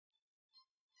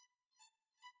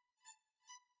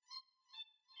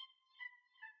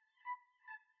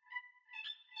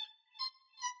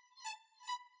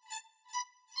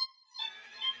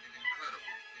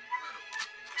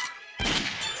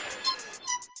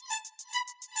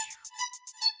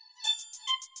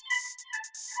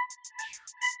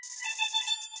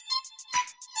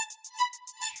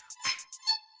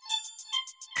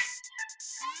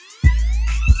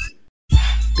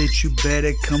Bitch, you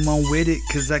better come on with it,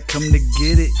 cause I come to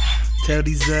get it. Tell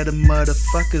these other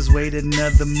motherfuckers, wait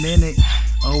another minute.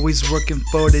 Always working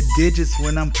for the digits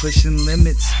when I'm pushing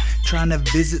limits. Trying to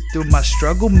visit through my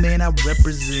struggle, man, I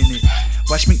represent it.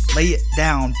 Watch me lay it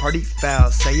down, party foul,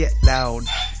 say it loud.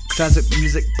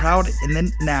 ClosetMusik proud, and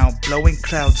then now blowing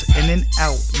clouds in and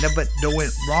out. Never doing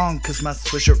wrong, cause my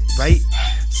swisher right.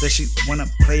 Says she wanna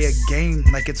play a game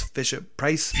like it's Fisher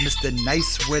Price. Mr.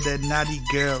 Nice with a naughty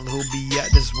girl who'll be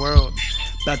at this world.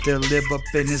 About to live up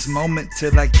in this moment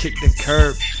till I kick the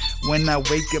curb. When I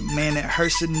wake up, man, it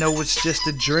hurts to know it's just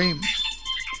a dream.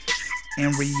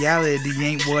 And reality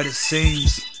ain't what it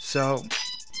seems. So,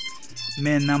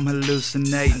 man, I'm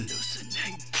hallucinating.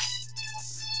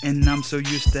 And I'm so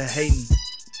used to hating.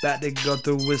 About to go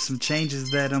through with some changes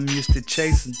that I'm used to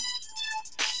chasing.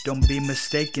 Don't be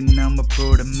mistaken, I'm a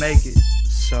pro to make it.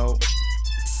 So,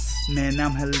 man,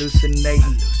 I'm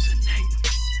hallucinating.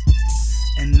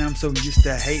 And I'm so used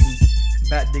to hating.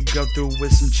 About to go through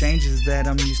with some changes that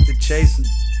I'm used to chasing.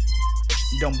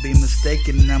 Don't be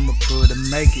mistaken, I'm a pro to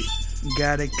make it.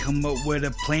 Gotta come up with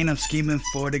a plan, I'm scheming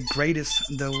for the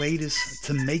greatest, the latest,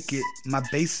 to make it my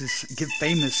basis, get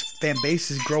famous. Fan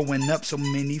bases growing up, so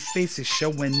many faces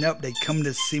showing up. They come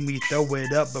to see me throw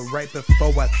it up, but right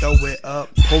before I throw it up,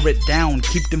 pour it down,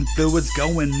 keep them fluids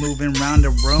going, moving round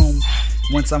the room.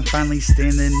 Once I'm finally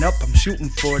standing up, I'm shooting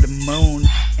for the moon.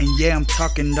 And yeah, I'm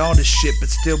talking all this shit, but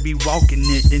still be walking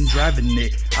it, then driving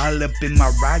it. All up in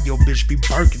my ride, yo bitch be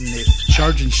barking it.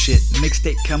 Charging shit,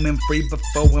 mixtape coming free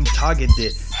before I'm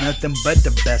targeted. Nothing but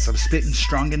the best, I'm spitting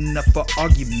strong enough for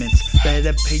arguments.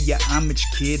 Better pay your homage,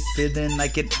 kid, feeling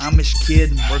like an Amish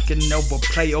kid. Working over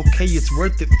play, okay, it's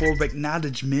worth it for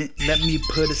acknowledgement. Let me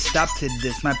put a stop to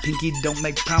this, my pinky don't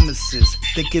make promises.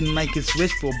 Thinking like it's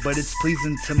wishful, but it's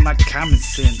pleasing to my common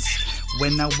sense.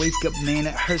 When I wake up, man,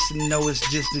 it hurts to know it's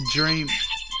just a dream.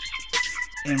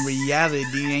 And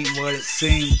reality ain't what it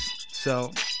seems.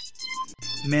 So,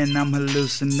 man, I'm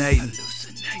hallucinating.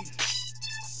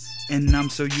 And I'm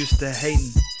so used to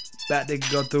hating. About to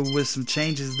go through with some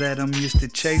changes that I'm used to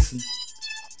chasing.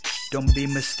 Don't be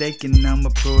mistaken, I'm a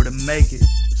pro to make it.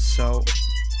 So,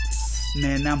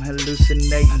 man, I'm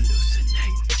hallucinating.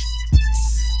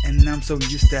 And I'm so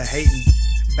used to hating.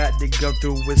 About to go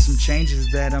through with some changes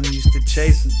that I'm used to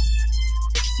chasing.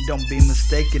 Don't be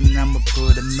mistaken, I'm a pro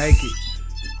to make it.